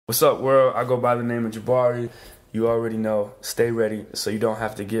What's up, world? I go by the name of Jabari. You already know. Stay ready so you don't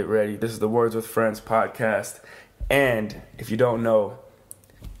have to get ready. This is the Words with Friends podcast. And if you don't know,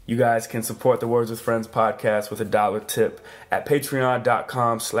 you guys can support the Words with Friends podcast with $1 tip at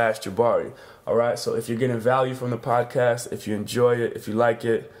patreon.com/Jabari. All right, so if you're getting value from the podcast, if you enjoy it, if you like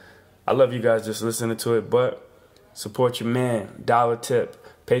it, I love you guys just listening to it, but support your man, $1 tip,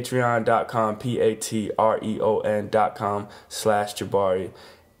 patreon.com, patreon.com/Jabari.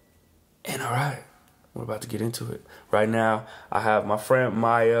 And all right, we're about to get into it. Right now, I have my friend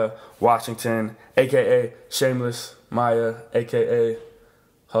Maya Washington, a.k.a. Shameless Maya, a.k.a.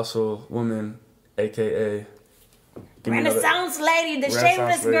 Hustle Woman, a.k.a. Renaissance Lady, the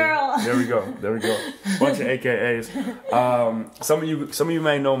Shameless Girl. There we go. Bunch of AKAs. Some of you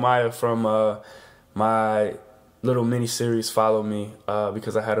may know Maya from my little mini series Follow Me,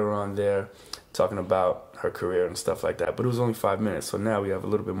 because I had her on there talking about her career and stuff like that. But it was only 5 minutes, so now we have a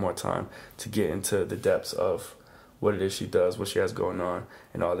little bit more time to get into the depths of what it is she does, what she has going on,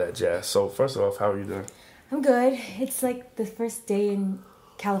 and all that jazz. So first off, how are you doing? I'm good. It's like the first day in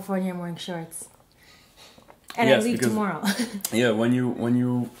California I'm wearing shorts. And yes, I leave tomorrow. Yeah, when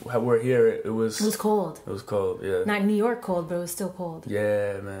you were here, it was cold. It was cold, yeah. Not New York cold, but it was still cold.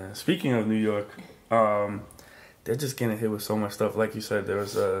 Yeah, man. Speaking of New York, they're just getting hit with so much stuff. Like you said, there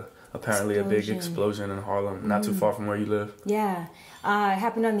was apparently a big explosion in Harlem, not too far from where you live. Yeah. It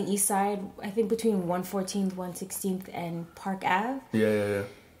happened on the east side, I think between 114th, 116th, and Park Ave. Yeah.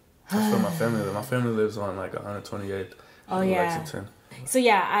 That's where my family lives. My family lives on like 128th in Lexington. So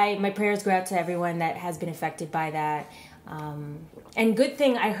yeah, my prayers go out to everyone that has been affected by that. And good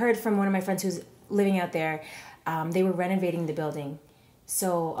thing I heard from one of my friends who's living out there, they were renovating the building.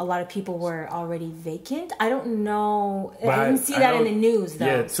 So a lot of people were already vacant. I don't know. But I didn't see that in the news though.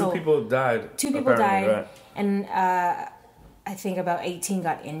 Yeah, two people died. Right? And I think about 18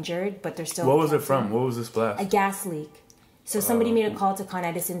 got injured, but they're still... What was it from? What was this blast? A gas leak. So somebody made a call to Con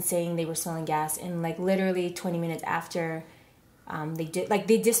Edison saying they were smelling gas, and like literally 20 minutes after... They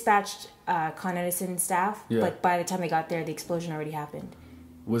dispatched Con Edison staff, but by the time they got there, the explosion already happened.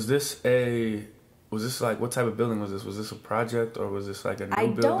 Was this like, what type of building was this? Was this a project or was this like a new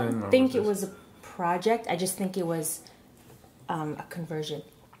building? I don't think it was a project. I just think it was a conversion.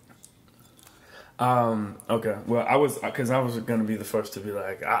 Okay. Well, I was going to be the first to be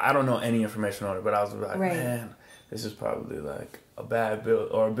like, I don't know any information on it, but I was like, man, this is probably like a bad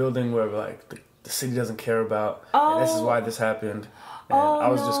or a building where like the city doesn't care about, and this is why this happened. And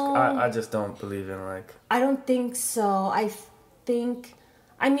I just don't believe in like... I don't think so.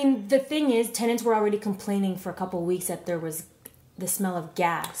 I mean, the thing is, tenants were already complaining for a couple of weeks that there was the smell of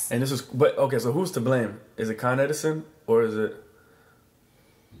gas. And this was... But, okay, so who's to blame? Is it Con Edison, or is it...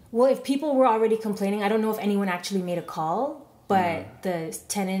 Well, if people were already complaining, I don't know if anyone actually made a call, but the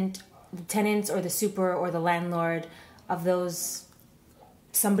tenants or the super or the landlord of those...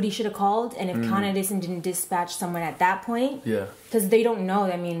 Somebody should have called, and if Con Edison didn't dispatch someone at that point... Yeah. Because they don't know.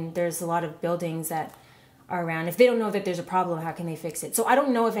 I mean, there's a lot of buildings that... are around. If they don't know that there's a problem, how can they fix it? So I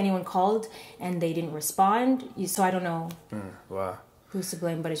don't know if anyone called and they didn't respond. So I don't know who's to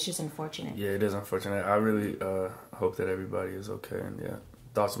blame, but it's just unfortunate. Yeah, it is unfortunate. I really hope that everybody is okay, and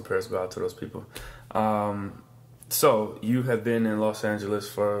thoughts and prayers go out to those people. So you have been in Los Angeles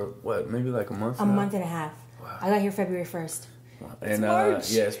for what, maybe like a month? A month and a half. Wow. I got here February 1st. And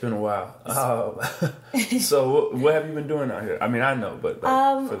it's been a while. So what have you been doing out here? I mean, I know, but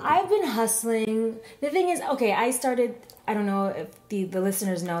I've been hustling. The thing is, I started, I don't know if the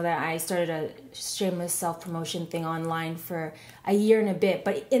listeners know that I started a shameless self-promotion thing online for a year and a bit,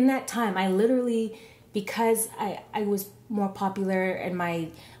 but in that time I literally, because I was more popular and my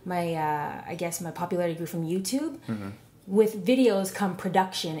popularity grew from YouTube. With videos come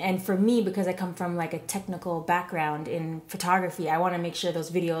production, and for me, because I come from like a technical background in photography, I want to make sure those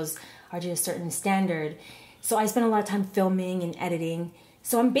videos are to a certain standard. So I spend a lot of time filming and editing.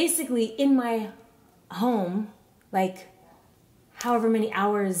 So I'm basically in my home like however many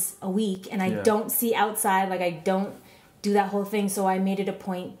hours a week, and I don't see outside, like I don't do that whole thing. So I made it a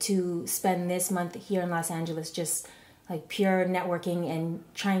point to spend this month here in Los Angeles just like pure networking and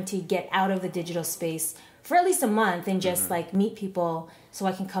trying to get out of the digital space for at least a month and just like meet people so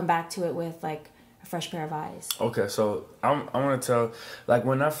I can come back to it with like a fresh pair of eyes. Okay, so I want to tell, like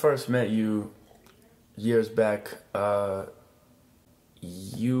when I first met you years back,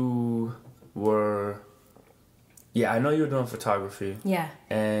 you were, I know you were doing photography. Yeah.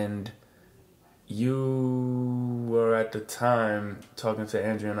 And you were at the time talking to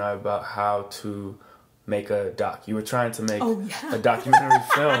Andrea and I about how to make a doc. You were trying to make a documentary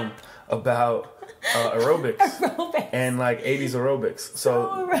film about aerobics. Aerobics. And like 80s aerobics.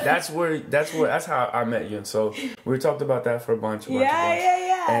 So that's how I met you. And so we talked about that for a bunch.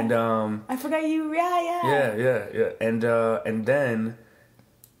 Yeah. And I forgot you. Yeah. And then,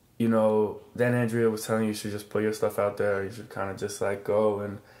 you know, then Andrea was telling you should just put your stuff out there. You should kind of just like go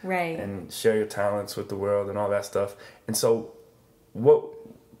and and share your talents with the world and all that stuff. And so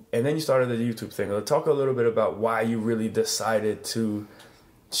and then you started the YouTube thing. Talk a little bit about why you really decided to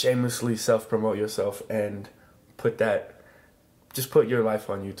shamelessly self-promote yourself and put your life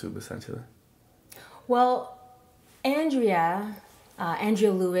on YouTube, essentially. Well, Andrea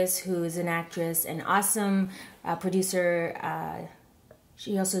Lewis, who is an actress, an awesome producer,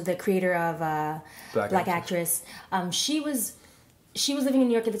 she also the creator of Black Actress. She was living in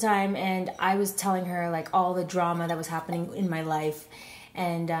New York at the time, and I was telling her like all the drama that was happening in my life,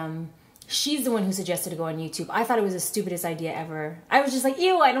 and she's the one who suggested to go on YouTube. I thought it was the stupidest idea ever. I was just like,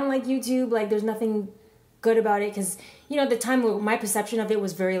 ew, I don't like YouTube. Like, there's nothing good about it. Because, you know, at the time, my perception of it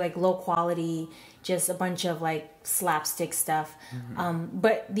was very, like, low quality, just a bunch of, like, slapstick stuff.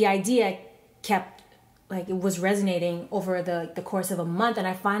 But the idea kept, like, it was resonating over the course of a month. And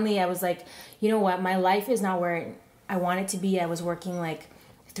I was like, you know what? My life is not where I want it to be. I was working, like,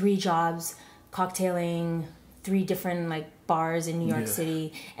 3 jobs, cocktailing, 3 different, like, bars in New York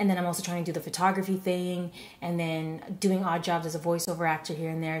City, and then I'm also trying to do the photography thing, and then doing odd jobs as a voiceover actor here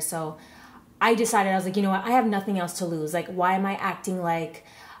and there. So I decided, I was like, you know what, I have nothing else to lose. Like, why am I acting like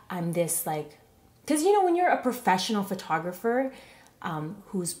I'm this, like, because, you know, when you're a professional photographer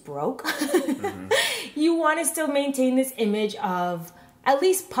who's broke, you want to still maintain this image of, at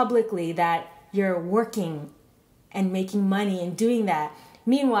least publicly, that you're working and making money and doing that.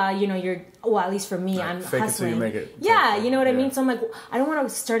 Meanwhile, you know, at least for me, like, I'm fake hustling. It till you make it. Yeah, you know what I mean? So I'm like, I don't want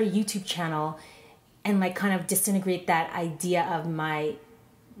to start a YouTube channel and like kind of disintegrate that idea of my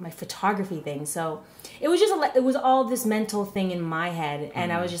photography thing. So it was just it was all this mental thing in my head,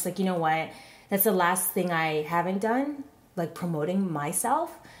 and I was just like, you know what? That's the last thing I haven't done, like promoting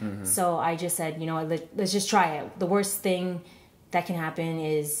myself. So I just said, you know what? Let's just try it. The worst thing that can happen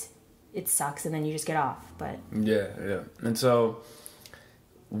is it sucks, and then you just get off. But yeah. And so,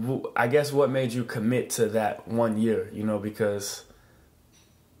 I guess what made you commit to that 1 year, you know, because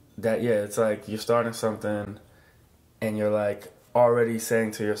it's like you're starting something and you're like already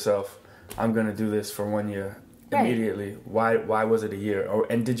saying to yourself, I'm going to do this for 1 year immediately. Why was it a year?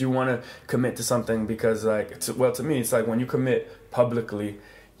 And did you want to commit to something because, like, to me, it's like when you commit publicly,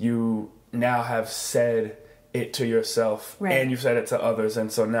 you now have said it to yourself and you've said it to others.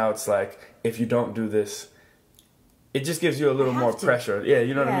 And so now it's like, if you don't do this, it just gives you a little more pressure. Yeah,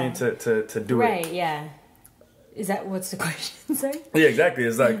 you know what I mean? To do it. Right, yeah. Is that what's the question? Sorry? Yeah, exactly.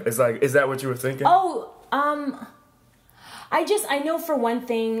 It's like, is that what you were thinking? Oh, I know for one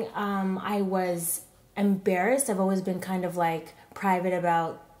thing, I was embarrassed. I've always been kind of like private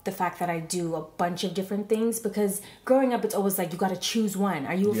about the fact that I do a bunch of different things, because growing up it's always like you got to choose one.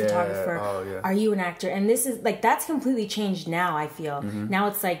 Are you a photographer? Are you an actor? And this is like, that's completely changed now, I feel. Now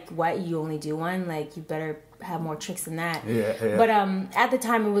it's like, what, you only do one? Like, you better have more tricks than that. But at the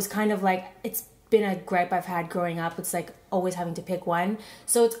time it was kind of like, it's been a gripe I've had growing up. It's like always having to pick one.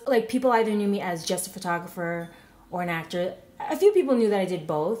 So it's like people either knew me as just a photographer or an actor. A few people knew that I did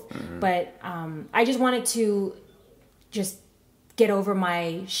both, but I just wanted to just get over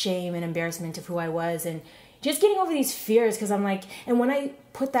my shame and embarrassment of who I was, and just getting over these fears, because I'm like, and when I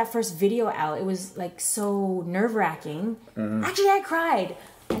put that first video out, it was like so nerve-wracking. Actually, I cried.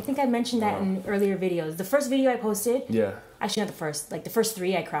 I think I mentioned that in earlier videos. The first video I posted, actually not the first, like the first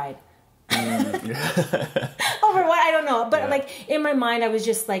 3 I cried. Over what? I don't know. But like in my mind, I was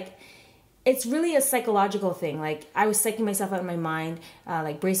just like, it's really a psychological thing. Like, I was psyching myself out of my mind,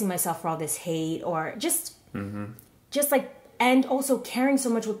 like bracing myself for all this hate, or just like, and also caring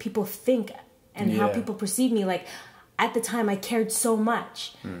so much what people think and how people perceive me. Like, at the time, I cared so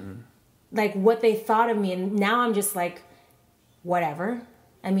much, like what they thought of me. And now I'm just like, whatever.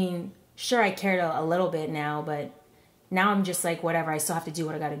 I mean, sure, I cared a little bit now, but now I'm just like, whatever. I still have to do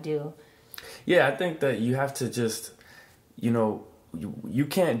what I got to do. Yeah, I think that you have to just, you know, you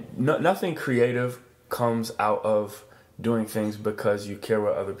can't, nothing creative comes out of doing things because you care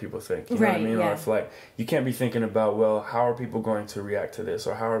what other people think. You know what I mean? Or if, like, you can't be thinking about, well, how are people going to react to this?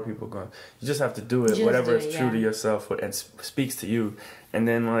 Or how are people going... You just have to do it, whatever is true to yourself and speaks to you. And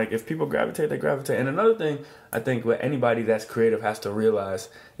then, like, if people gravitate, they gravitate. And another thing, I think, what anybody that's creative has to realize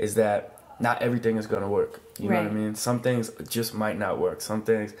is that not everything is going to work. You know what I mean? Some things just might not work. Some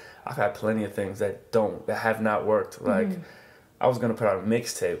things... I've had plenty of things that have not worked. Like, I was going to put out a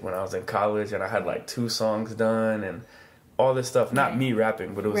mixtape when I was in college, and I had, like, 2 songs done, and all this stuff. Not Right. me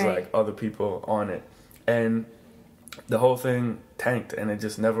rapping, but it was Right. like other people on it, and the whole thing tanked, and it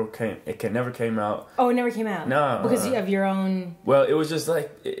just never came. Never came out. Oh, it never came out. No, because of your own. Well, it was just like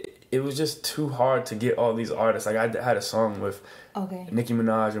it was just too hard to get all these artists. Like I had a song with Okay. Nicki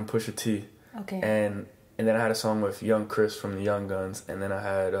Minaj and Pusha T, Okay. and then I had a song with Young Chris from the Young Guns, and then I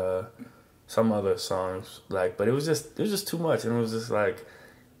had some other songs but it was just too much, and it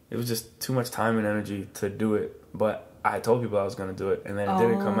was just too much time and energy to do it. But I told people I was gonna do it, and then it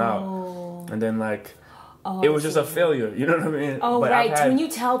didn't come out, and then it was just a failure. You know what I mean? Oh, but right. When you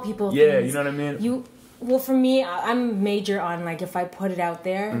tell people things, you know what I mean? Well, for me, I'm major on, like, if I put it out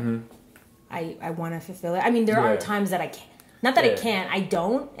there, Mm-hmm. I want to fulfill it. I mean, there are times that I can't. Not that I can't, I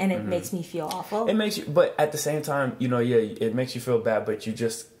don't, and it makes me feel awful. It makes you, but at the same time, it makes you feel bad, but you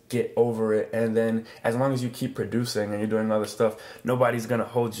just get over it. And then as long as you keep producing and you're doing other stuff, nobody's going to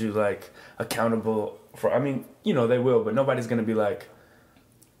hold you, like, accountable for, I mean, they will, but nobody's going to be like,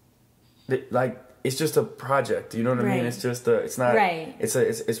 it's just a project, you know what I mean? It's just it's not, right.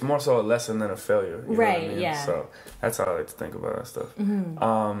 It's more so a lesson than a failure. You know right, what I mean? Yeah. So that's how I like to think about that stuff.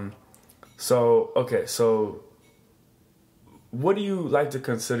 Mm-hmm. So what do you like to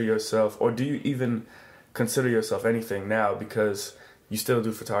consider yourself, or do you even consider yourself anything now? Because you still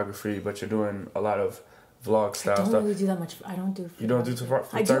do photography, but you're doing a lot of vlog style stuff. I don't really do that much. I don't do photography. You don't do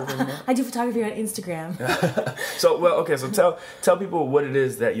photography anymore? I do photography on Instagram. So tell people what it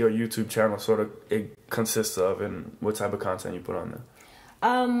is that your YouTube channel sort of it consists of, and what type of content you put on there.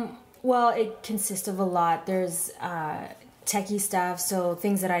 Well, it consists of a lot. There's techie stuff, so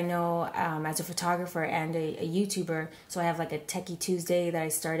things that I know as a photographer and a YouTuber. So I have like a Techie Tuesday that I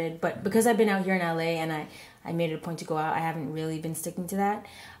started, but because I've been out here in LA and I made it a point to go out, I haven't really been sticking to that.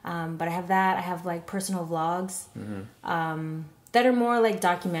 But I have that. I have like personal vlogs that are more like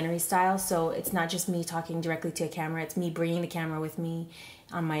documentary style. So it's not just me talking directly to a camera. It's me bringing the camera with me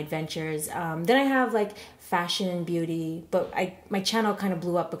on my adventures. Then I have like fashion and beauty, but my channel kind of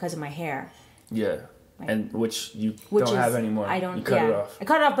blew up because of my hair. Yeah. And which don't have anymore. I don't. You cut it off. I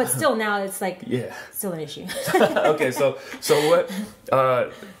cut it off, but still now it's like still an issue. Okay, so what?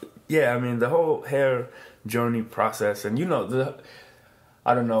 I mean, the whole hair journey process, and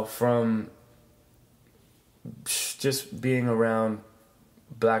I don't know, from just being around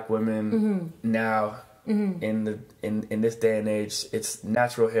Black women now in this day and age, it's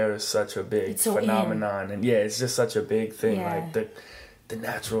natural hair is such a big phenomenon, and it's just such a big thing, like the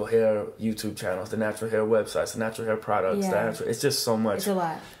natural hair YouTube channels, the natural hair websites, the natural hair products, it's just so much. It's a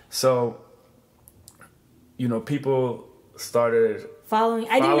lot. So, people started following.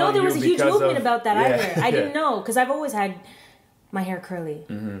 I didn't know there was a huge movement about that either. I didn't know, because I've always had my hair curly.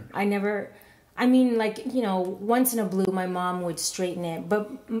 I mean, like, once in a blue, my mom would straighten it, but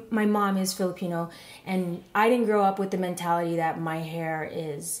my mom is Filipino, and I didn't grow up with the mentality that my hair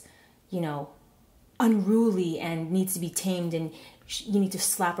is, unruly and needs to be tamed, and you need to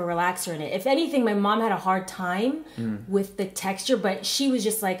slap a relaxer in it. If anything, my mom had a hard time with the texture, but she was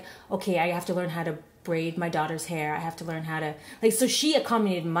just like, okay, I have to learn how to braid my daughter's hair. I have to learn how to, so she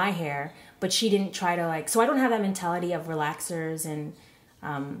accommodated my hair, but she didn't try to, so I don't have that mentality of relaxers and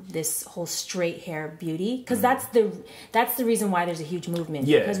this whole straight hair beauty, because that's the reason why there's a huge movement.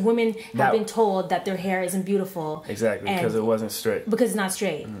 Because women have been told that their hair isn't beautiful. Exactly, because it wasn't straight. Because it's not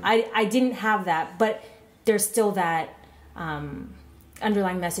straight. I didn't have that, but there's still that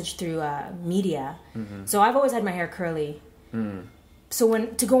underlying message through media. So I've always had my hair curly. So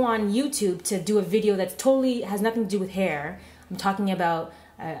to go on YouTube to do a video that's totally has nothing to do with hair, I'm talking about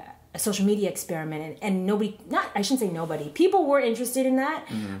a social media experiment, and I shouldn't say nobody, people were interested in that,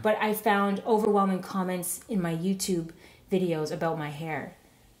 but I found overwhelming comments in my YouTube videos about my hair.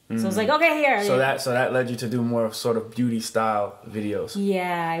 So I was like, okay, here. So that led you to do more sort of beauty style videos.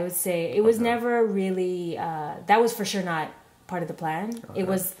 Yeah, I would say it was never really. That was for sure not part of the plan. It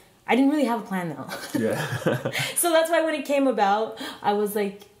was. I didn't really have a plan though. Yeah. So that's why when it came about, I was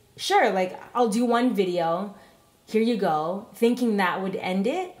like, sure, like I'll do one video. Here you go, thinking that would end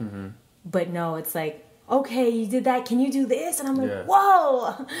it. But no, it's like, okay, you did that. Can you do this? And I'm like,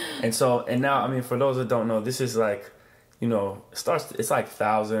 whoa. And now, I mean, for those that don't know, this is like, it's like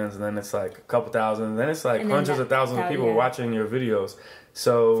thousands, and then it's like a couple thousand, and then it's like hundreds of thousands of people watching your videos.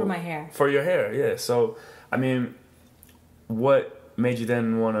 So for my hair. For your hair, yeah. So, I mean, what made you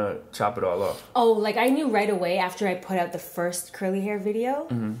then want to chop it all off? Oh, like I knew right away after I put out the first curly hair video,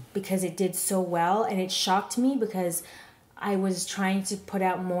 because it did so well, and it shocked me because I was trying to put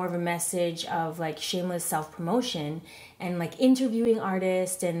out more of a message of like shameless self-promotion and like interviewing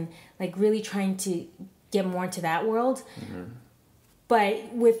artists and like really trying to get more into that world.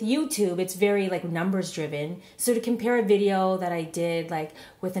 But with YouTube, it's very like numbers driven. So to compare a video that I did like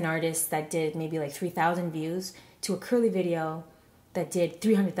with an artist that did maybe like 3,000 views to a curly video that did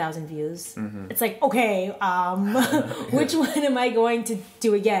 300,000 views, it's like, okay, which one am I going to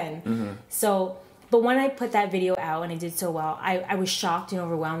do again? So, but when I put that video out and it did so well, I was shocked and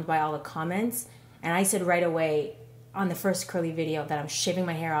overwhelmed by all the comments. And I said right away on the first curly video that I'm shaving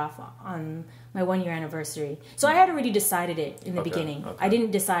my hair off on my 1-year anniversary. So I had already decided it in the beginning. I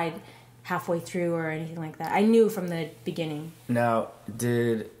didn't decide halfway through or anything like that. I knew from the beginning. Now,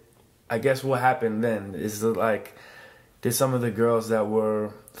 I guess what happened then is like, did some of the girls that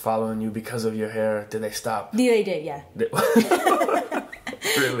were following you because of your hair, did they stop? They did, yeah.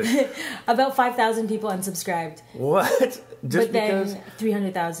 Really? About 5,000 people unsubscribed. What? But then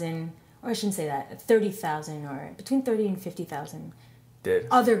 300,000, or I shouldn't say that, 30,000 or between 30 and 50,000 did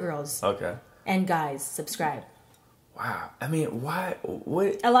other girls and guys subscribe. Wow. I mean, why?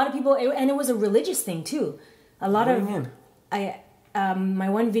 What? A lot of people, and it was a religious thing too. A lot what of, do you mean? My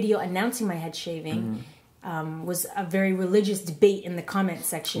one video announcing my head shaving was a very religious debate in the comment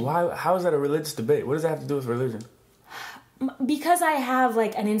section. Why? How is that a religious debate? What does that have to do with religion? Because I have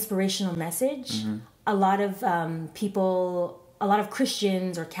like an inspirational message. A lot of people, a lot of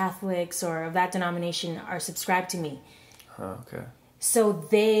Christians or Catholics or of that denomination are subscribed to me. Oh, okay. So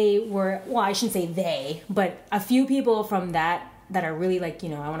they were, well, I shouldn't say they, but a few people from that are really like,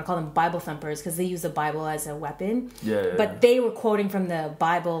 I want to call them Bible thumpers because they use the Bible as a weapon. But they were quoting from the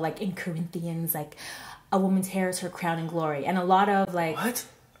Bible, like in Corinthians, like a woman's hair is her crown and glory. And a lot of like... What?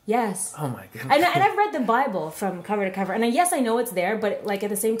 Yes. Oh my goodness. And I've read the Bible from cover to cover. And yes, I know it's there, but like at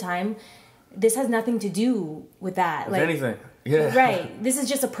the same time, this has nothing to do with that. If like anything. Yeah. Right. This is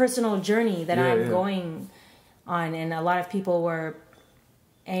just a personal journey that I'm going on. And a lot of people were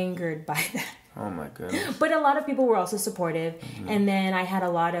angered by that. Oh my goodness. But a lot of people were also supportive. And then I had a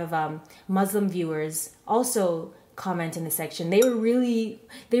lot of Muslim viewers also comment in the section. They were really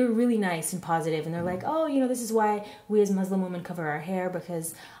nice and positive, and they're like, oh, this is why we as Muslim women cover our hair,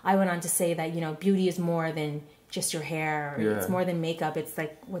 because I went on to say that beauty is more than just your hair, or it's more than makeup, it's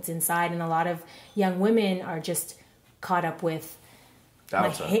like what's inside. And a lot of young women are just caught up with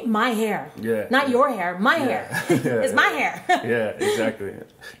my hair, not your hair, my hair. It's my hair. Yeah, exactly.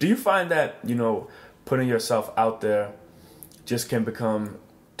 Do you find that putting yourself out there just can become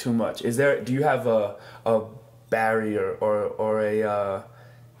too much? Do you have a barrier or a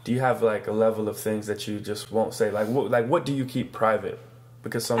do you have like a level of things that you just won't say, like what do you keep private,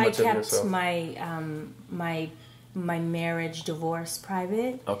 because so much of yourself? I kept my marriage, divorce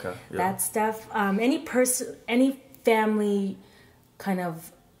private. Okay. That stuff, any family kind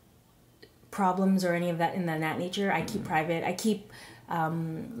of problems or any of that in that nature, I keep private. I keep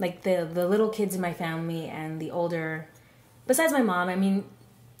like the little kids in my family and the older, besides my mom, I mean,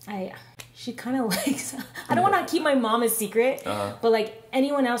 she kind of likes... I don't want to keep my mom a secret, but like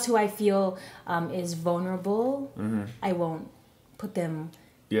anyone else who I feel is vulnerable, I won't put them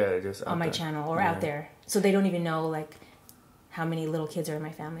just on my channel or out there. So they don't even know like how many little kids are in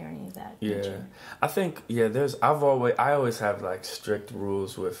my family or any of that. nature. I think, I always have like strict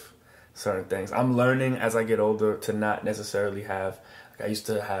rules with certain things. I'm learning as I get older to not necessarily have... Like I used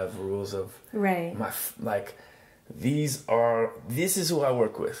to have rules of... Right. This is who I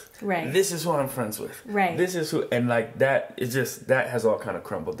work with. Right. This is who I'm friends with. Right. This is who, and like that, that has all kind of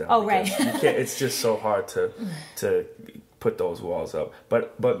crumbled down. Oh, right. You can't, it's just so hard to put those walls up.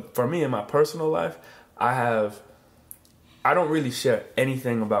 But for me in my personal life, I don't really share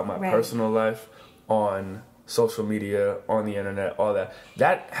anything about my personal life on social media, on the internet, all that.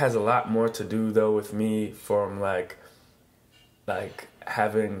 That has a lot more to do though with me from like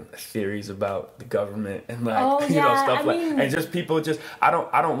having theories about the government and stuff and just people I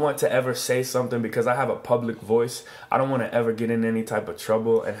don't want to ever say something because I have a public voice. I don't want to ever get in any type of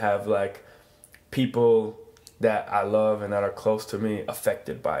trouble and have like people that I love and that are close to me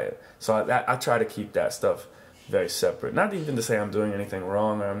affected by it. So I try to keep that stuff very separate. Not even to say I'm doing anything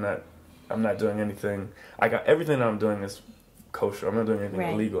wrong or I'm not doing anything. Everything that I'm doing is kosher. I'm not doing anything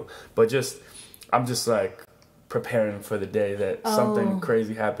illegal. But I'm just like preparing for the day that something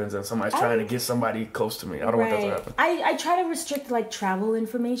crazy happens and somebody's trying to get somebody close to me. I don't want that to happen. I try to restrict like travel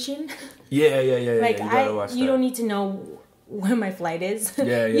information. Yeah. Like you gotta watch that. You don't need to know when my flight is. You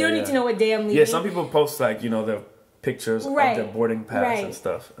don't need to know what day I'm leaving. Yeah, some people post like their pictures of their boarding pass and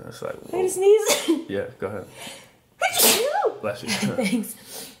stuff. And it's like, whoa. I just sneeze. Yeah, go ahead. Bless you. Thanks.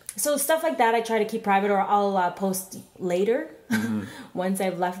 So stuff like that I try to keep private, or I'll post later once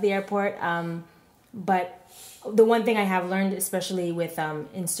I've left the airport. But the one thing I have learned, especially with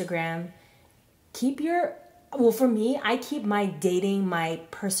Instagram, keep your well, for me, I keep my dating, my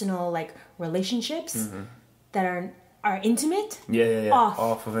personal like relationships that are intimate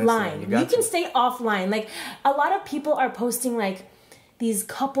off of offline. You can stay offline. Like a lot of people are posting like these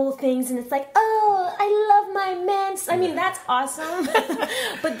couple things and it's like, oh, I love my man. I mean, that's awesome.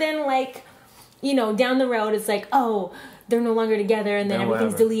 But then like, you know, down the road it's like, oh, they're no longer together and then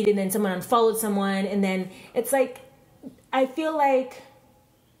everything's deleted and then someone unfollowed someone and then it's like, I feel like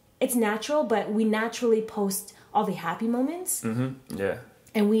it's natural, but we naturally post all the happy moments. Yeah.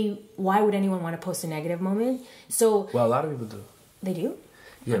 And why would anyone want to post a negative moment? So, well, a lot of people do. They do?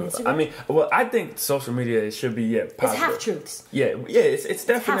 Yeah, I mean, well, I think social media it should be positive. It's half truths. Yeah, it's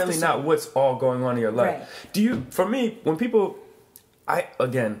definitely not what's all going on in your life. Right. For me, when people,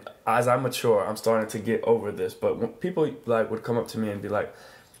 again, as I mature, I'm starting to get over this. But when people like would come up to me and be like,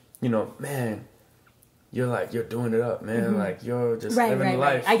 you know, man, you're doing it up, man. Like you're just living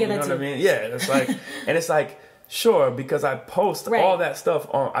life. I get that too. You know what I mean? Yeah, it's like, and it's like. Sure, because I post all that stuff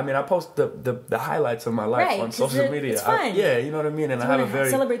on. I mean, I post the highlights of my life on social media. It's fun. You know what I mean. And I have a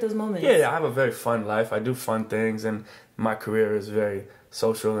celebrate those moments. Yeah, I have a very fun life. I do fun things, and my career is very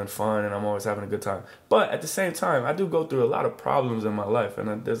social and fun, and I'm always having a good time. But at the same time, I do go through a lot of problems in my life,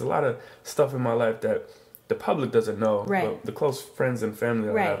 and there's a lot of stuff in my life that the public doesn't know. But the close friends and family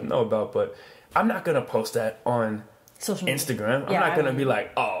that I have know about. But I'm not gonna post that on social media. Instagram. I'm not gonna be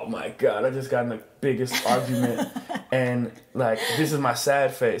like, oh my god, I just got in the biggest argument and like this is my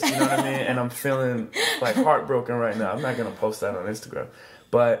sad face, you know what I mean? And I'm feeling like heartbroken right now. I'm not gonna post that on Instagram.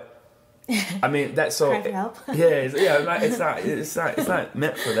 But I mean that's so cry for help. It's not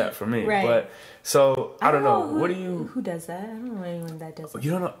meant for that for me. Right. But so I don't know. Who does that? I don't know anyone that does that.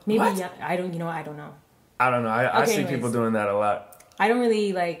 You don't know? Maybe I don't know. I don't know. I see people doing that a lot. I don't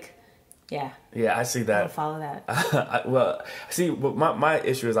really like. Yeah. Yeah, I see that. I don't follow that. My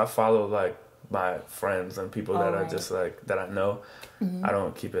issue is I follow like my friends and people that are just like that I know. I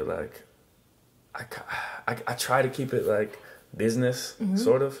don't keep it like I try to keep it like business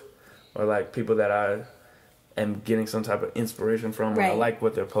sort of, or like people that I am getting some type of inspiration from. Or I like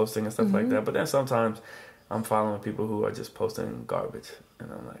what they're posting and stuff like that. But then sometimes I'm following people who are just posting garbage,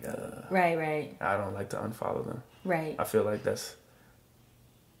 and I'm like, right. I don't like to unfollow them. Right. I feel like that's,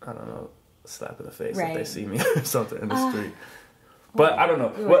 I don't know, slap in the face if they see me or something in the street. But I don't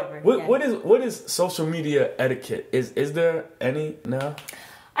know. What is social media etiquette? Is there any now?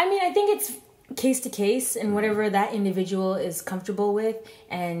 I mean, I think it's case to case and whatever that individual is comfortable with,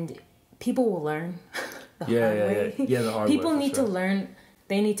 and people will learn the hard way. Yeah, the hard way. People need to learn.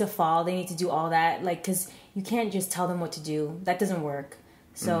 They need to fall. They need to do all that. Like, because you can't just tell them what to do. That doesn't work.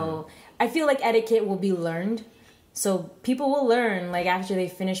 So I feel like etiquette will be learned. So people will learn, like, after they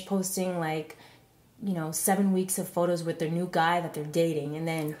finish posting, like, 7 weeks of photos with their new guy that they're dating.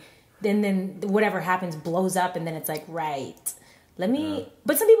 And then whatever happens blows up. And then it's like, right, let me...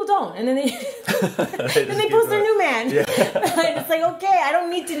 But some people don't. And then they they post their new man. Yeah. And it's like, okay, I don't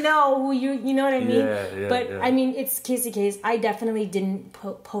need to know who you know what I mean? I mean, it's case to case. I definitely didn't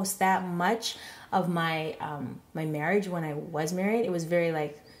post that much of my my marriage when I was married. It was very,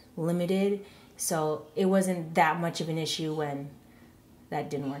 like, limited. So it wasn't that much of an issue when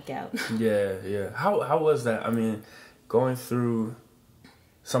that didn't work out. Yeah. How was that? I mean, going through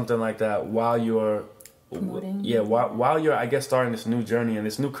something like that while you're promoting. Yeah, while you're, I guess, starting this new journey and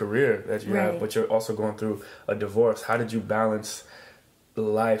this new career that you have, but you're also going through a divorce. How did you balance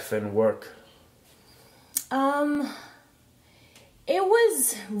life and work? It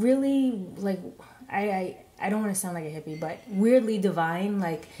was really like I don't want to sound like a hippie, but weirdly divine,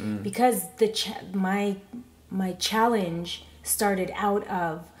 like because my challenge started out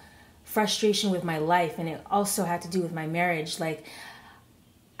of frustration with my life, and it also had to do with my marriage. Like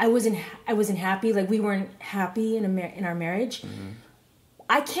I wasn't happy. Like we weren't happy in our marriage.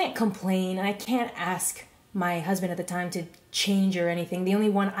 I can't complain. I can't ask my husband at the time to change or anything. The only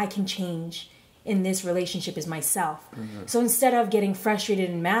one I can change in this relationship is myself. So instead of getting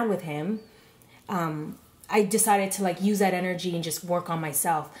frustrated and mad with him, I decided to like use that energy and just work on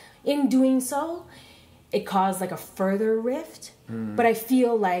myself. In doing so, it caused like a further rift. But I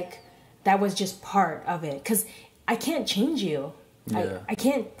feel like that was just part of it, because I can't change you. I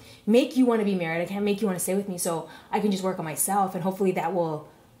can't make you want to be married. I can't make you want to stay with me. So I can just work on myself, and hopefully that will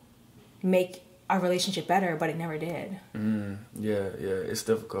make our relationship better. But it never did. Yeah, it's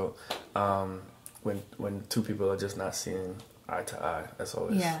difficult when two people are just not seeing eye to eye. That's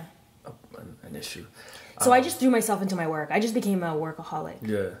always an issue. So I just threw myself into my work. I just became a workaholic.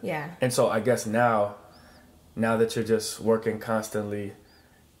 Yeah. And so I guess now that you're just working constantly,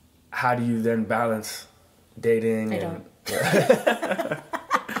 how do you then balance dating? I don't.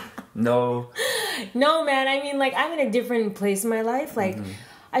 No. No, man. I mean, like, I'm in a different place in my life. Like,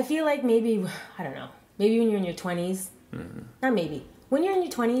 I feel like maybe, I don't know, maybe when you're in your 20s, not maybe, when you're in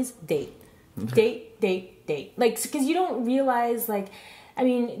your 20s, date. Date. Like, because you don't realize, like, I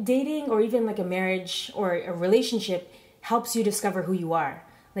mean, dating or even like a marriage or a relationship helps you discover who you are.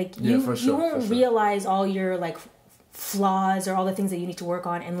 Like, you won't realize all your, like, flaws or all the things that you need to work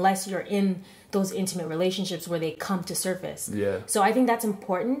on unless you're in those intimate relationships where they come to surface. Yeah. So I think that's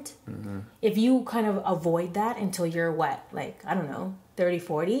important. If you kind of avoid that until you're what, like, I don't know, 30,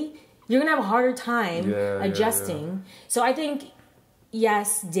 40, you're going to have a harder time adjusting. Yeah. So I think,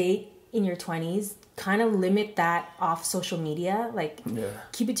 yes, date in your 20s, kind of limit that off social media. Like,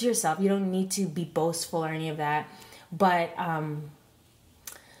 keep it to yourself. You don't need to be boastful or any of that. But,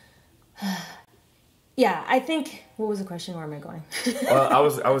 yeah, I think, what was the question? Where am I going? Well, I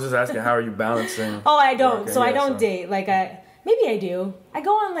was just asking, how are you balancing? Oh, I don't. So I don't date. Like, maybe I do. I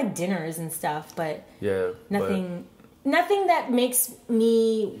go on, like, dinners and stuff, but nothing that makes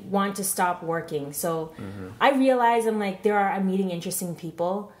me want to stop working. So I realize I'm meeting interesting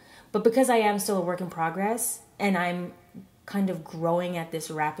people, but because I am still a work in progress and I'm kind of growing at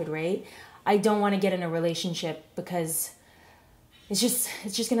this rapid rate, I don't want to get in a relationship because it's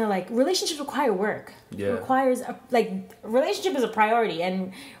just gonna, like, relationships require work. Yeah. It requires relationship is a priority,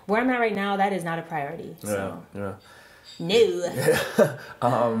 and where I'm at right now, that is not a priority. So. Yeah.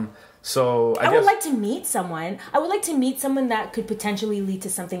 No. So I would like to meet someone. I would like to meet someone that could potentially lead to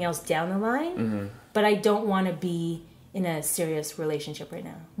something else down the line. But I don't want to be in a serious relationship right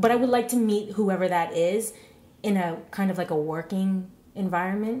now. But I would like to meet whoever that is in a kind of like a working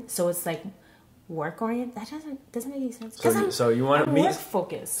environment. So it's like work oriented. That doesn't make any sense. So you want to meet work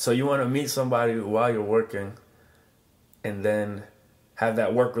focused. So you want to meet somebody while you're working, and then have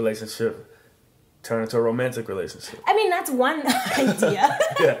that work relationship turn into a romantic relationship. I mean, that's one idea.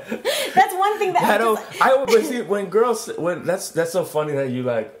 Yeah. That's one thing that but see, when that's so funny that you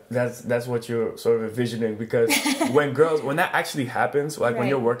like that's what you're sort of envisioning, because when that actually happens, like when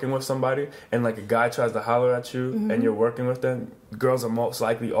you're working with somebody and like a guy tries to holler at you and you're working with them, girls are most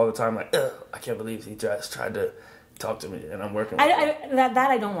likely all the time like, ugh, I can't believe he just tried to talk to me and I'm working with him. That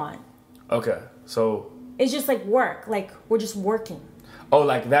I don't want. Okay. So it's just like work. Like, we're just working. Oh,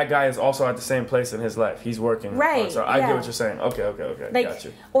 like that guy is also at the same place in his life. He's working. Right. So I get what you're saying. Okay. Like, got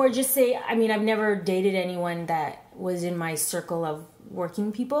you. Or just say, I mean, I've never dated anyone that was in my circle of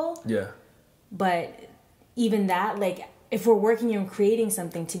working people. Yeah. But even that, like, if we're working and creating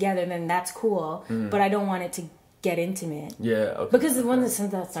something together, then that's cool. But I don't want it to get intimate. Yeah. Okay. Because when the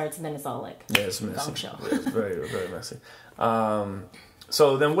sentence starts, then it's all like, it's messy. gong show. Yeah, it's very, very messy.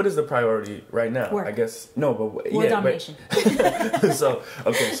 So then what is the priority right now? Work. I guess, no, but world domination. So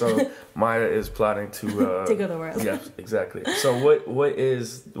Maya is plotting to take over the world. Yeah, exactly. So what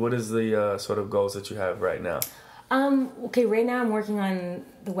is the sort of goals that you have right now? Okay, right now I'm working on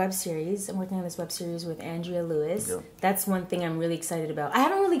the web series. I'm working on this web series with Andrea Lewis. Yeah. That's one thing I'm really excited about. I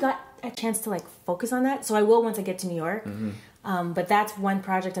haven't really got a chance to like focus on that, so I will once I get to New York. But that's one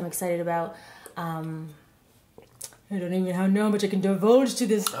project I'm excited about. I don't even know how much I can divulge to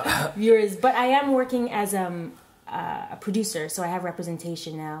this viewers, but I am working as a producer, so I have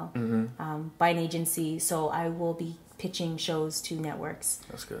representation now by an agency. So I will be pitching shows to networks.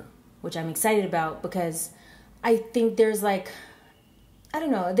 That's good. Which I'm excited about, because I think there's like, I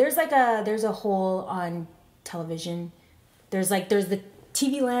don't know, there's a hole on television. There's the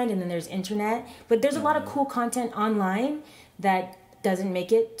TV land and then there's internet, but there's a lot of cool content online that doesn't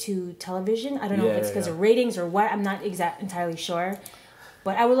make it to television. I don't know if it's because of ratings or what. I'm not entirely sure.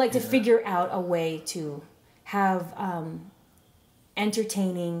 But I would like to figure out a way to have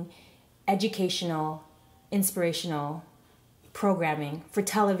entertaining, educational, inspirational programming for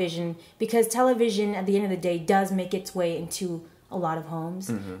television, because television at the end of the day does make its way into a lot of homes.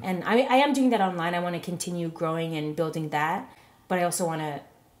 And I am doing that online. I want to continue growing and building that, but I also want to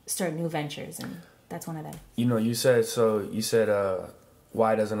start new ventures, and that's one of them. You said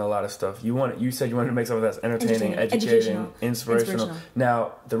why doesn't a lot of stuff you said you wanted to make something that's entertaining, educating, inspirational.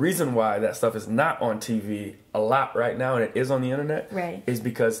 Now, the reason why that stuff is not on TV a lot right now and it is on the internet is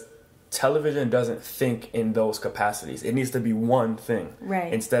because television doesn't think in those capacities. It needs to be one thing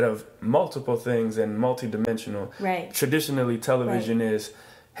instead of multiple things and multidimensional. Traditionally, television is,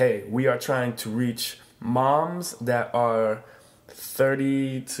 hey, we are trying to reach moms that are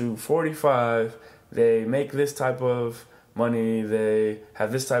 30 to 45. They make this type of money, they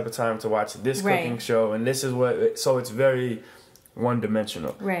have this type of time to watch this cooking show, and this is so it's very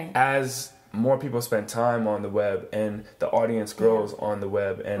one-dimensional. As more people spend time on the web and the audience grows on the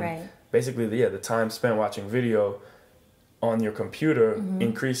web, and basically the time spent watching video on your computer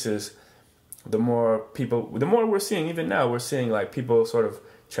increases, the more we're seeing, even now, we're seeing like people sort of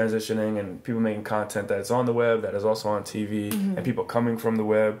transitioning and people making content that's on the web, that is also on TV, and people coming from the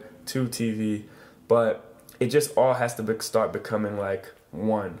web to TV. But it just all has to start becoming like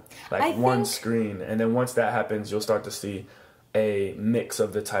one screen. And then once that happens, you'll start to see a mix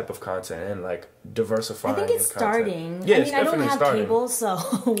of the type of content and like diversifying. I think it's starting. Yeah, I don't have cable, so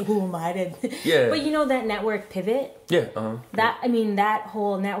who am I to? Yeah. But you know that network Pivot? Yeah. That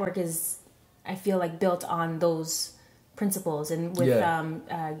whole network is, I feel like, built on those principles. And with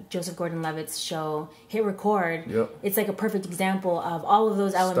Joseph Gordon-Levitt's show Hit Record, it's like a perfect example of all of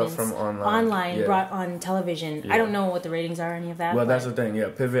those elements from online brought on television. I don't know what the ratings are or any of that. Well, that's the thing. Yeah,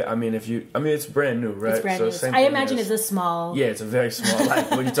 Pivot. I mean, it's brand new, right? It's brand new. I imagine it's a small. Yeah, it's a very small. Like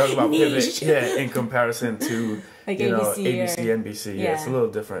when you talk about Pivot, in comparison to like ABC, NBC, it's a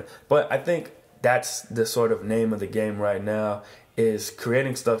little different. But I think that's the sort of name of the game right now, is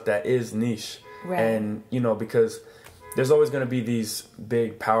creating stuff that is niche, and because there's always going to be these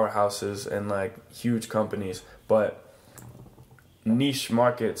big powerhouses and like huge companies, but niche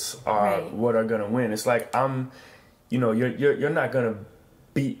markets are what are going to win. It's like you're not going to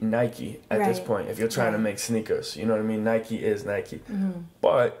beat Nike at this point if you're trying to make sneakers. You know what I mean? Nike is Nike,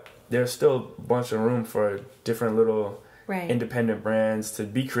 but there's still a bunch of room for different little independent brands to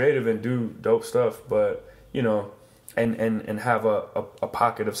be creative and do dope stuff, but and have a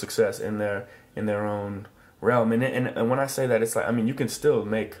pocket of success in their own realm. And when I say that, it's like, I mean, you can still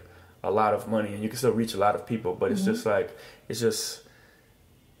make a lot of money and you can still reach a lot of people, but it's just like,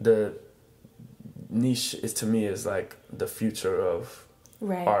 the niche to me is like the future of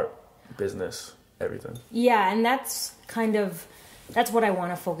art, business, everything. Yeah, and that's what I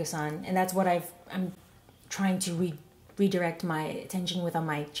want to focus on, and that's what I'm trying to redirect my attention with on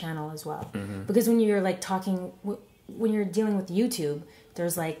my channel as well. Because when you're like when you're dealing with YouTube,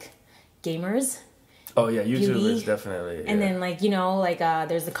 there's like gamers. Oh yeah, YouTube beauty, is definitely. And then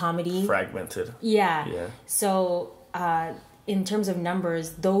there's the comedy. Fragmented. Yeah. So in terms of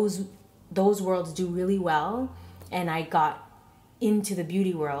numbers, those worlds do really well, and I got into the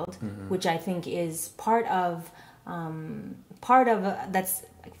beauty world, which I think is part of that's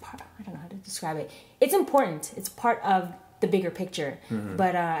like I don't know how to describe it. It's important. It's part of the bigger picture,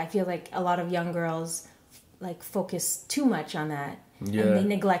 but I feel like a lot of young girls like focus too much on that, and they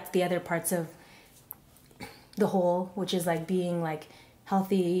neglect the other parts of the whole, which is like being like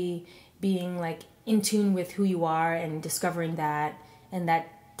healthy, being like in tune with who you are and discovering that, and that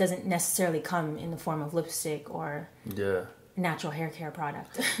doesn't necessarily come in the form of lipstick or natural hair care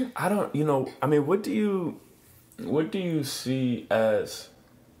product. I don't, I mean, what do you see as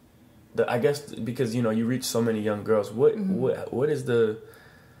I guess because you reach so many young girls, what is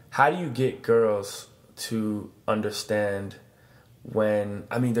how do you get girls to understand when,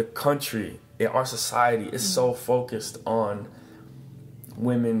 I mean, the country, our society is so focused on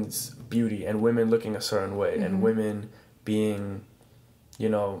women's beauty and women looking a certain way and women being,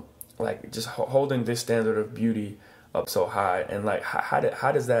 like just holding this standard of beauty up so high, and like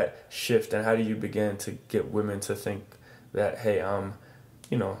how does that shift, and how do you begin to get women to think that, hey, I'm,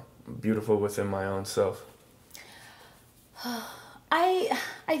 beautiful within my own self? I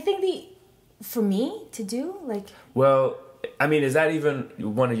think for me to do like, well, I mean, is that even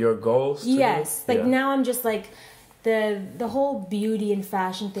one of your goals? Yes. Like now I'm just like the whole beauty and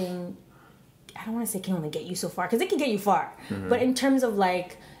fashion thing. I don't want to say can only get you so far, because it can get you far. But in terms of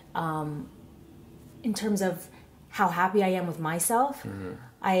like, in terms of how happy I am with myself,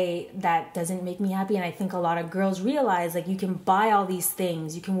 that doesn't make me happy. And I think a lot of girls realize like you can buy all these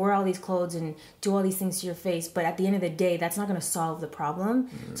things, you can wear all these clothes and do all these things to your face, but at the end of the day, that's not going to solve the problem.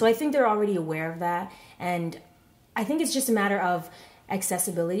 So I think they're already aware of that, and I think it's just a matter of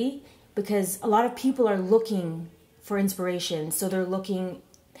accessibility, because a lot of people are looking for inspiration. So they're looking,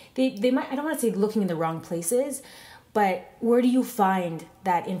 they might, I don't want to say looking in the wrong places, but where do you find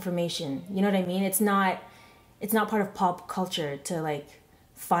that information? You know what I mean? It's not part of pop culture to like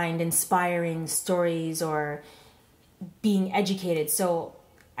find inspiring stories or being educated. So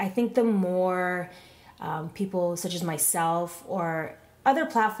I think the more people such as myself or other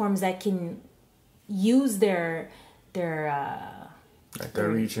platforms that can use their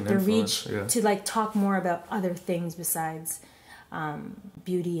reach and influence, to like talk more about other things besides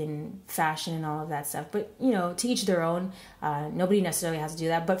beauty and fashion and all of that stuff. But to each their own. Nobody necessarily has to do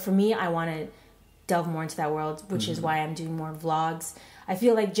that, but for me, I want to delve more into that world, which is why I'm doing more vlogs. I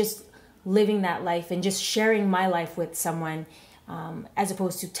feel like just living that life and just sharing my life with someone, as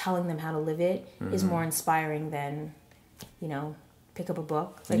opposed to telling them how to live it, is more inspiring than pick up a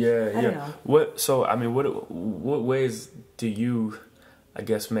book. Like, I don't know. What ways do you I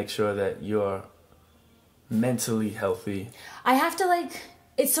guess, make sure that you're mentally healthy? I have to like,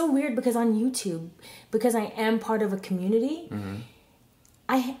 it's so weird because on YouTube, because I am part of a community,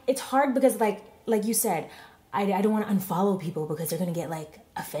 it's hard because like you said, I don't want to unfollow people because they're going to get like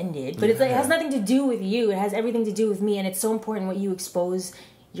offended, but it's like, it has nothing to do with you. It has everything to do with me. And it's so important what you expose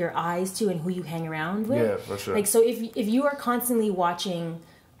your eyes to and who you hang around with. Yeah, for sure. Like, so if you are constantly watching,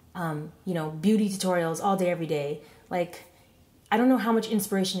 you know, beauty tutorials all day, every day, like, I don't know how much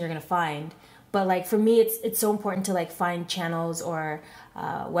inspiration you're going to find, but like for me, it's so important to like find channels or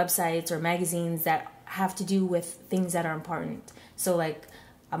websites or magazines that have to do with things that are important. So like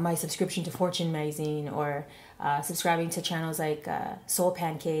my subscription to Fortune magazine, or subscribing to channels like Soul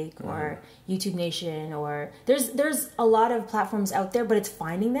Pancake or YouTube Nation, or there's a lot of platforms out there, but it's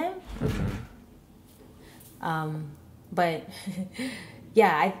finding them. But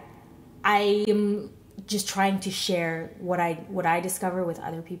yeah, I am just trying to share what I discover with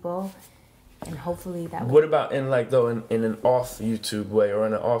other people, and hopefully that. What about in like though in an off YouTube way, or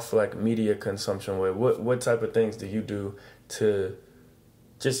in an off like media consumption way? What type of things do you do to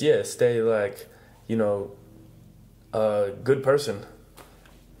just stay like, you know, a good person?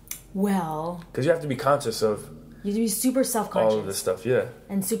 Well, because you have to be conscious of. You have to be super self-conscious. All of this stuff, yeah.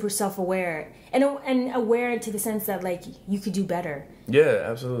 And super self-aware. And aware to the sense that, like, you could do better. Yeah,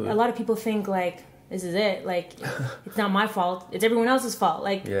 absolutely. A lot of people think, like, this is it. Like, it's not my fault. It's everyone else's fault.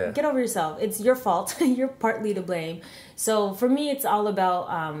 Like, get over yourself. It's your fault. You're partly to blame. So, for me, it's all about,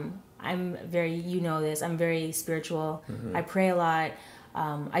 I'm very, you know this, I'm very spiritual. I pray a lot.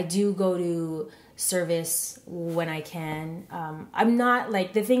 I do go to service when I can. I'm not,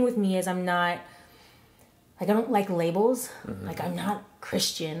 like, the thing with me is I'm not... Like, I don't like labels. Like, I'm not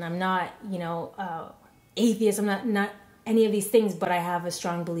Christian. I'm not, you know, atheist. I'm not any of these things, but I have a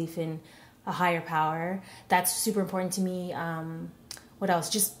strong belief in a higher power. That's super important to me. What else?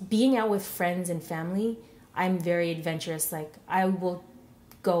 Just being out with friends and family. I'm very adventurous. Like, I will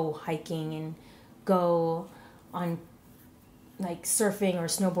go hiking and go on, like, surfing or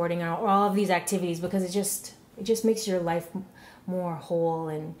snowboarding or all of these activities because it just makes your life more whole,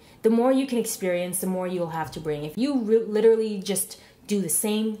 and the more you can experience, the more you'll have to bring. If you literally just do the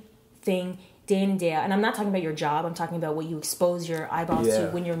same thing day in and day out, and I'm not talking about your job, I'm talking about what you expose your eyeballs to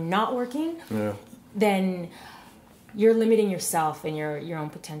when you're not working, then you're limiting yourself and your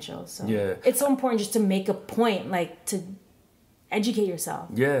own potential. So it's so important just to make a point, like to educate yourself.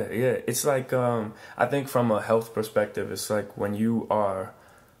 It's like I think from a health perspective, it's like when you are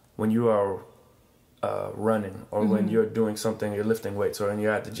running, or when you're doing something, you're lifting weights, or when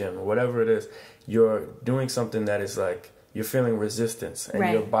you're at the gym, or whatever it is, you're doing something that is like, you're feeling resistance,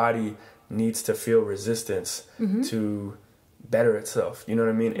 and your body needs to feel resistance to better itself. You know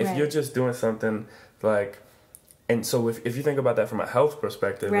what I mean? If you're just doing something like, and so if you think about that from a health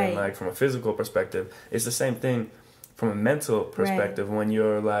perspective and like from a physical perspective, it's the same thing from a mental perspective. When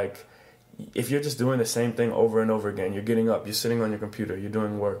you're like, if you're just doing the same thing over and over again, you're getting up, you're sitting on your computer, you're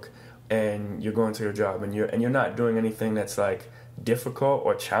doing work, and you're going to your job, and you're not doing anything that's like difficult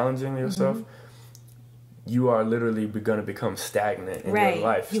or challenging yourself, you are literally going to become stagnant in your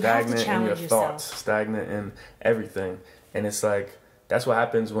life, stagnant in your thoughts, stagnant in everything. And it's like, that's what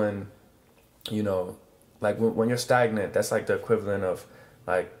happens when, you know, like when you're stagnant, that's like the equivalent of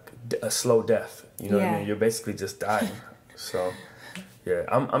like a slow death. You know what I mean? You're basically just dying. So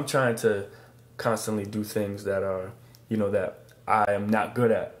I'm trying to constantly do things that are, you know, that I am not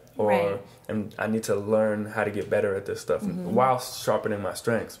good at. And I need to learn how to get better at this stuff while sharpening my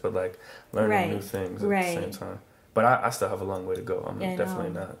strengths, but like learning new things at the same time. But I still have a long way to go. I'm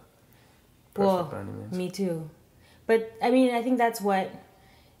definitely not perfect by any means. Me too. But I mean, I think that's what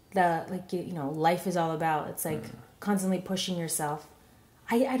life is all about. It's like constantly pushing yourself.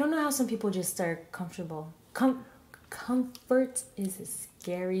 I don't know how some people just are comfortable. Comfort is a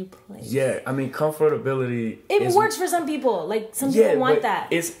scary place. Yeah, I mean, comfortability. It works for some people. Like some people want that.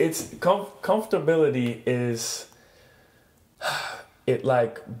 It's comfortability is. It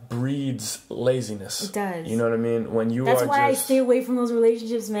like breeds laziness. It does. You know what I mean? When you That's why I stay away from those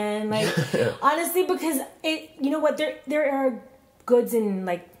relationships, man. Like honestly, because you know what? There are goods and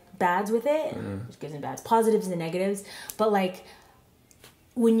like bads with it. There's goods and bads, positives and negatives. But like,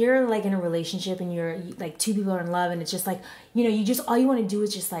 when you're like in a relationship and you're like two people are in love and it's just like, you know, you just, all you want to do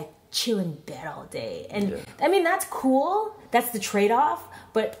is just like chill in bed all day. And I mean, that's cool. That's the trade-off,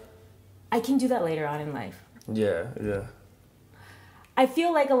 but I can do that later on in life. Yeah. I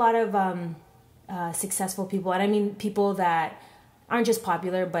feel like a lot of successful people, and I mean people that aren't just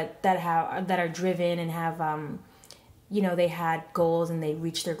popular, but that are driven and have, you know, they had goals and they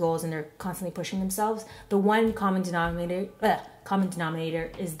reached their goals and they're constantly pushing themselves. The one common denominator common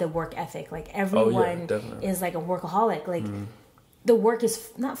denominator is the work ethic. Like everyone is like a workaholic. Like the work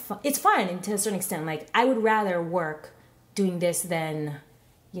is not fun. It's fun to a certain extent. Like I would rather work doing this than,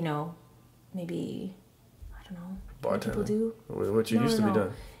 you know, maybe, I don't know. What people do. What you used to be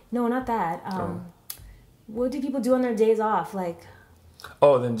doing. No, not that. What do people do on their days off? Like,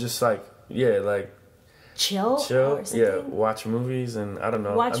 oh, then just like, yeah, like chill, yeah, watch movies, and I don't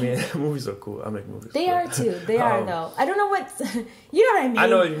know. Movies are cool. I make movies. They are too. They are though. I don't know what you know what I mean. I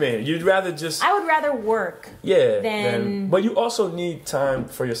know what you mean. You'd rather just. I would rather work. Yeah. Than. But you also need time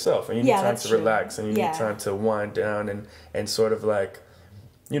for yourself, and you need time to relax, and you need time to wind down, and sort of like.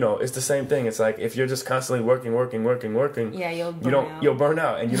 You know, it's the same thing. It's like if you're just constantly working, yeah, you'll burn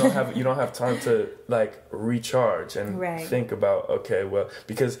out, and you don't have time to like recharge and think about, okay, well,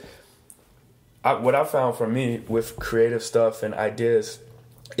 because what I found for me with creative stuff and ideas,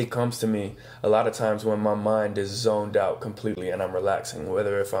 it comes to me a lot of times when my mind is zoned out completely and I'm relaxing.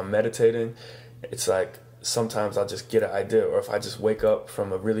 Whether if I'm meditating, it's like sometimes I'll just get an idea, or if I just wake up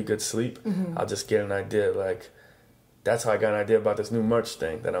from a really good sleep, I'll just get an idea like. That's how I got an idea about this new merch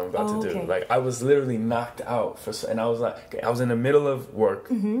thing that I'm about to do. Like I was literally knocked out and I was like, I was in the middle of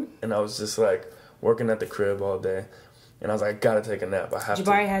work and I was just like working at the crib all day, and I was like, I gotta take a nap. I have to.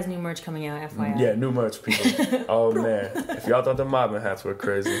 Jabari has new merch coming out, FYI. Yeah, new merch, people. Oh man, if y'all thought the mobbing hats were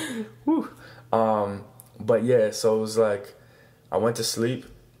crazy, whew. But yeah, so it was like, I went to sleep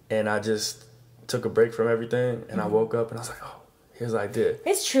and I just took a break from everything, and I woke up and I was like, oh. Here's the idea.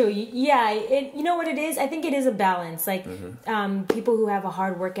 It's true. Yeah. You know what it is? I think it is a balance. Like people who have a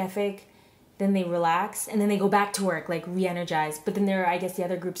hard work ethic, then they relax and then they go back to work, like re-energized. But then there are, I guess, the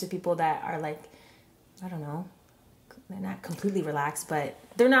other groups of people that are like, I don't know, they're not completely relaxed, but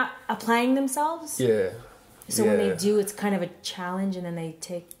they're not applying themselves. Yeah. So when they do, it's kind of a challenge, and then they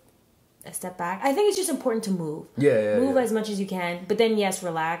take a step back. I think it's just important to move. Move as much as you can, but then yes,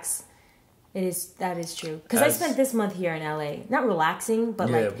 relax. That is true. Because I spent this month here in LA, not relaxing, but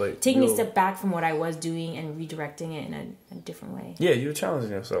taking a step back from what I was doing and redirecting it in a different way. Yeah, you're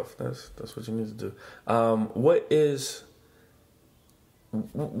challenging yourself. That's what you need to do. What is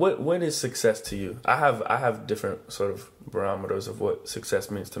success to you? I have different sort of barometers of what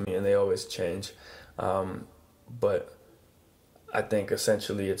success means to me, and they always change. But I think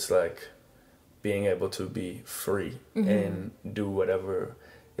essentially it's like being able to be free and do whatever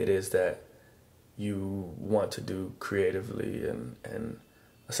it is that you want to do creatively, and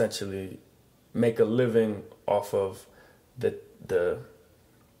essentially make a living off of the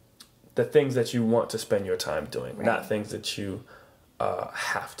things that you want to spend your time doing, not things that you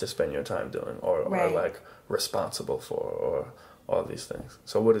have to spend your time doing or are like responsible for, or all these things.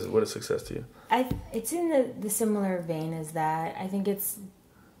 So what is success to you? It's in the similar vein as that. I think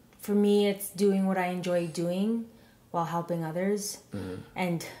for me it's doing what I enjoy doing while helping others,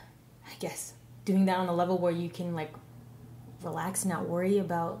 and I guess doing that on a level where you can like relax and not worry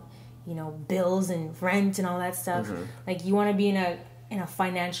about, you know, bills and rent and all that stuff. Like you want to be in a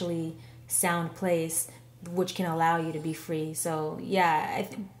financially sound place, which can allow you to be free. So yeah,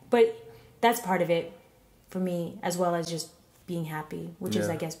 but that's part of it for me, as well as just being happy, which is,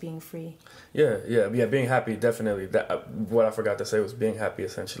 I guess, being free. Yeah. Being happy, definitely. That what I forgot to say was being happy.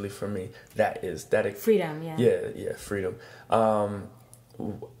 Essentially, for me, that freedom. Yeah, freedom.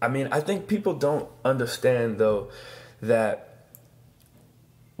 I mean, I think people don't understand though that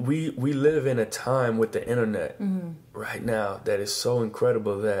we live in a time with the internet right now that is so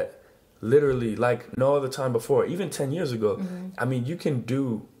incredible that literally, like no other time before, even 10 years ago, I mean, you can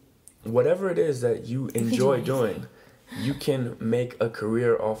do whatever it is that you enjoy doing. You can make a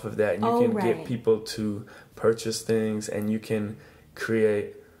career off of that, and you can get people to purchase things, and you can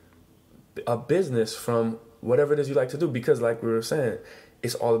create a business from whatever it is you like to do, because like we were saying,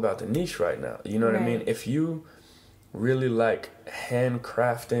 it's all about the niche right now. You know what I mean? If you really like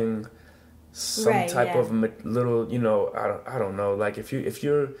handcrafting some type of little, you know, I don't know, like if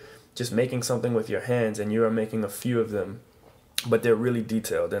you're just making something with your hands and you are making a few of them, but they're really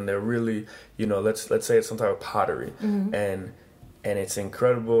detailed and they're really, you know, let's say it's some type of pottery, and it's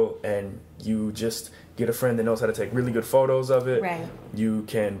incredible, and you just get a friend that knows how to take really good photos of it. You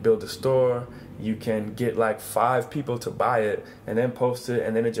can build a store. You can get like 5 people to buy it and then post it,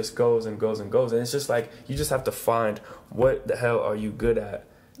 and then it just goes and goes and goes. And it's just like, you just have to find what the hell are you good at,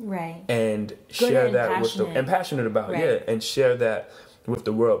 and share that with the, and passionate about, and share that with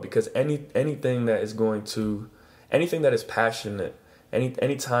the world, because anything that is passionate,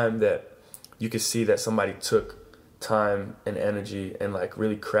 any time that you can see that somebody took time and energy and like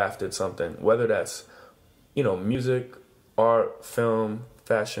really crafted something, whether that's, you know, music, art, film,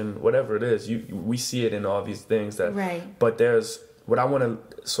 fashion, whatever it is. We see it in all these things that. Right. But there's what I want to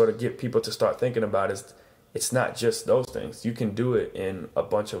sort of get people to start thinking about is it's not just those things. You can do it in a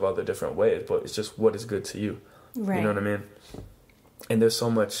bunch of other different ways, but it's just what is good to you. Right. You know what I mean? And there's so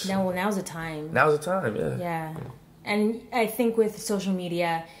much. Now's the time. Now's the time, yeah. Yeah. And I think with social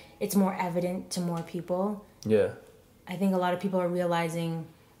media, it's more evident to more people. Yeah. I think a lot of people are realizing,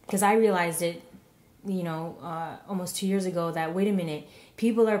 because I realized it, almost 2 years ago, that, wait a minute,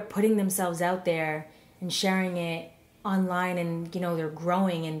 people are putting themselves out there and sharing it online, and, they're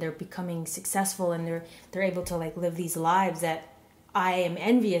growing and they're becoming successful, and they're able to, like, live these lives that I am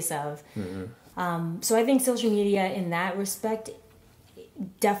envious of. Mm-hmm. So I think social media in that respect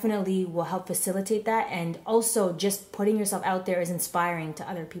definitely will help facilitate that, and also just putting yourself out there is inspiring to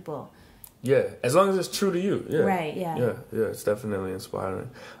other people. Yeah, as long as it's true to you. Yeah. Right, yeah. Yeah, it's definitely inspiring.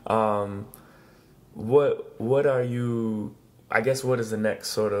 What are you, I guess, what does the next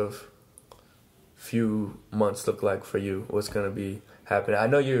sort of few months look like for you? What's going to be happening? I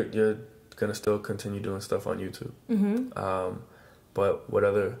know you're going to still continue doing stuff on YouTube. Mm-hmm. But what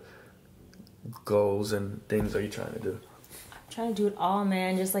other goals and things are you trying to do? I'm trying to do it all,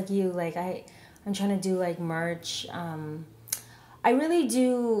 man, just like you. Like, I'm trying to do, like, merch. I really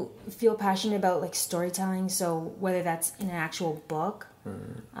do feel passionate about, like, storytelling. So whether that's in an actual book,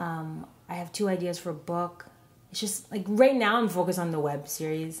 I have 2 ideas for a book. It's just, like, right now I'm focused on the web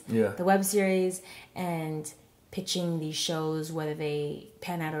series. Yeah. The web series, and pitching these shows, whether they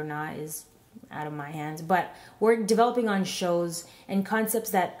pan out or not is out of my hands. But we're developing on shows and concepts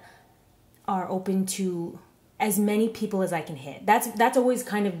that are open to as many people as I can hit. That's always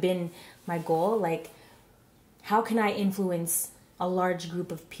kind of been my goal. Like, how can I influence a large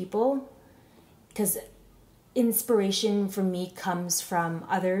group of people? Because inspiration for me comes from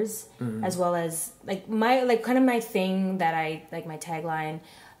others, as well as, like, my thing that I like, my tagline,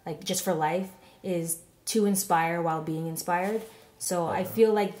 like, just for life, is to inspire while being inspired. So I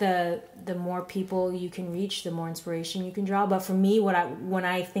feel like the more people you can reach, the more inspiration you can draw. But for me, when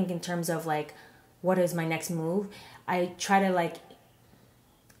I think in terms of, like, what is my next move, I try to, like,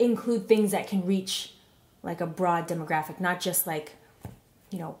 include things that can reach, like, a broad demographic, not just, like,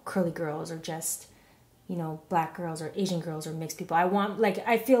 curly girls, or just, black girls or Asian girls or mixed people.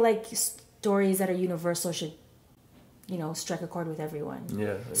 I feel like stories that are universal should, strike a chord with everyone.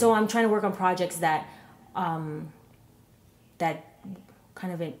 Yeah. So I'm trying to work on projects that that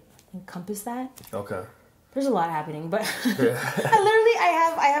kind of encompass that. Okay. There's a lot happening, but I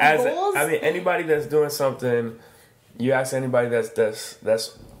have goals. Anybody that's doing something, you ask anybody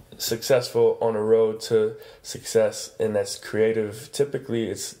that's successful on the road to success and that's creative, typically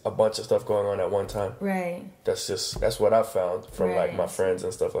it's a bunch of stuff going on at one time. Right. That's what I've found from like my friends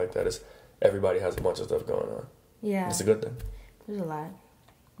and stuff like that, is everybody has a bunch of stuff going on. Yeah. It's a good thing. There's a lot.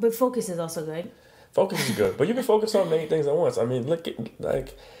 But focus is also good. Focus is good. But you can focus on many things at once. I mean, look at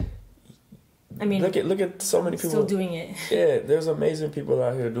so many people still doing it. Yeah, there's amazing people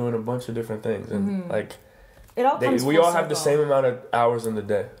out here doing a bunch of different things, and like it all comes we all have the same amount of hours in the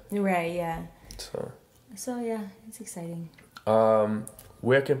day. Right. Yeah. So yeah, it's exciting.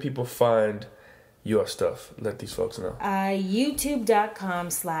 Where can people find your stuff? Let these folks know.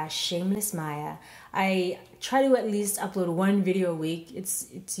 YouTube.com/Shameless Maya. I try to at least upload 1 video a week.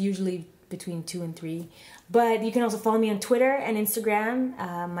 It's usually between 2 and 3. But you can also follow me on Twitter and Instagram.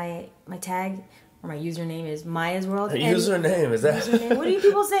 My tag or my username is Maya's World. Username, is that? Username? What do you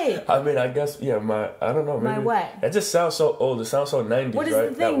people say? I mean, I guess, yeah, I don't know. Maybe. My what? It just sounds so old. It sounds so 90s, what is right?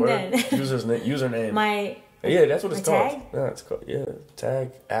 The thing, that word. Then? Username. Yeah, that's what it's called. Tag? Yeah, it's called,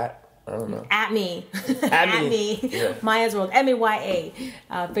 tag at, I don't know. At me. At me. Yeah. Maya's World. Maya.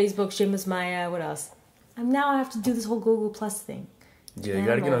 Facebook, Shameless Maya. What else? I have to do this whole Google Plus thing. Yeah, you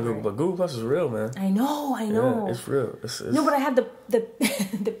gotta get on Google, but Google Plus is real, man. I know. Yeah, it's real. It's... No, but I have the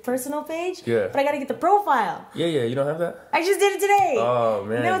the personal page. Yeah. But I gotta get the profile. Yeah, you don't have that? I just did it today. Oh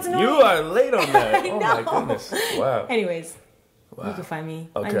man, no, it's annoying. You are late on that. I know. My goodness. Wow. Anyways, you can find me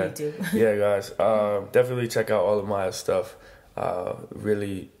on YouTube. Yeah, guys, definitely check out all of Maya's stuff.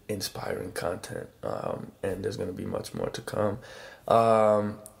 Really inspiring content, and there's gonna be much more to come.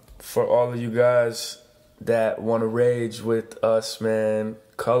 For all of you guys that want to rage with us, man,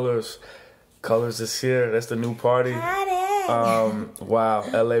 Colors is here. That's the new party. Wow,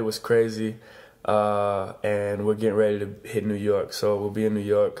 LA was crazy, and we're getting ready to hit New York. So we'll be in New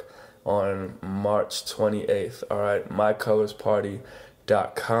York on March 28th. All right,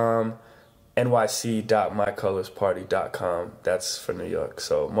 mycolorsparty.com, nyc.mycolorsparty.com. That's for New York.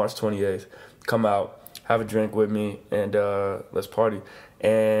 So March 28th, come out, have a drink with me, and let's party.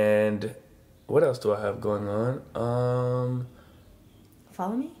 And what else do I have going on?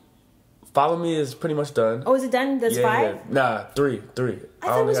 Follow Me? Follow Me is pretty much done. Oh, is it done? That's 5? Yeah. Nah, three. I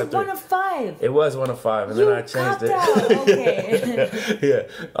thought it was 1 of 5. It was 1 of 5, and you then I changed it. Out. Okay. Yeah.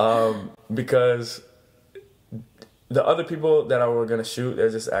 Because the other people that I were gonna shoot,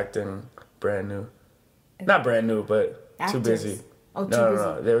 they're just acting brand new. Not brand new, but Actors. too busy. Oh,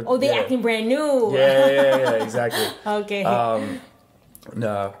 too busy. They're acting brand new. Yeah, exactly. Okay.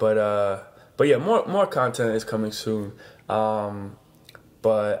 But yeah, more content is coming soon.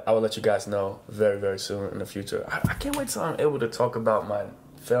 But I will let you guys know very, very soon in the future. I can't wait till I'm able to talk about my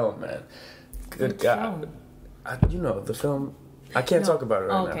film, man. Good God. The film. I can't talk about it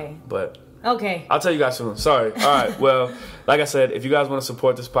right now. But okay. I'll tell you guys soon. Sorry. All right. Well, like I said, if you guys want to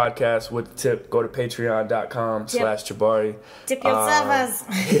support this podcast with the tip, go to patreon.com/Jabari. Tip your servers.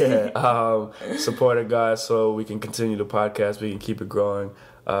 Support it, guys, so we can continue the podcast. We can keep it growing.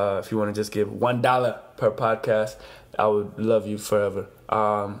 If you want to just give $1 per podcast, I would love you forever.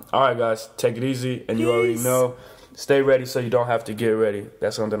 All right, guys, take it easy. And you already know, stay ready so you don't have to get ready.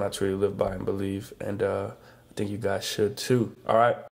 That's something I truly live by and believe. And I think you guys should too. All right.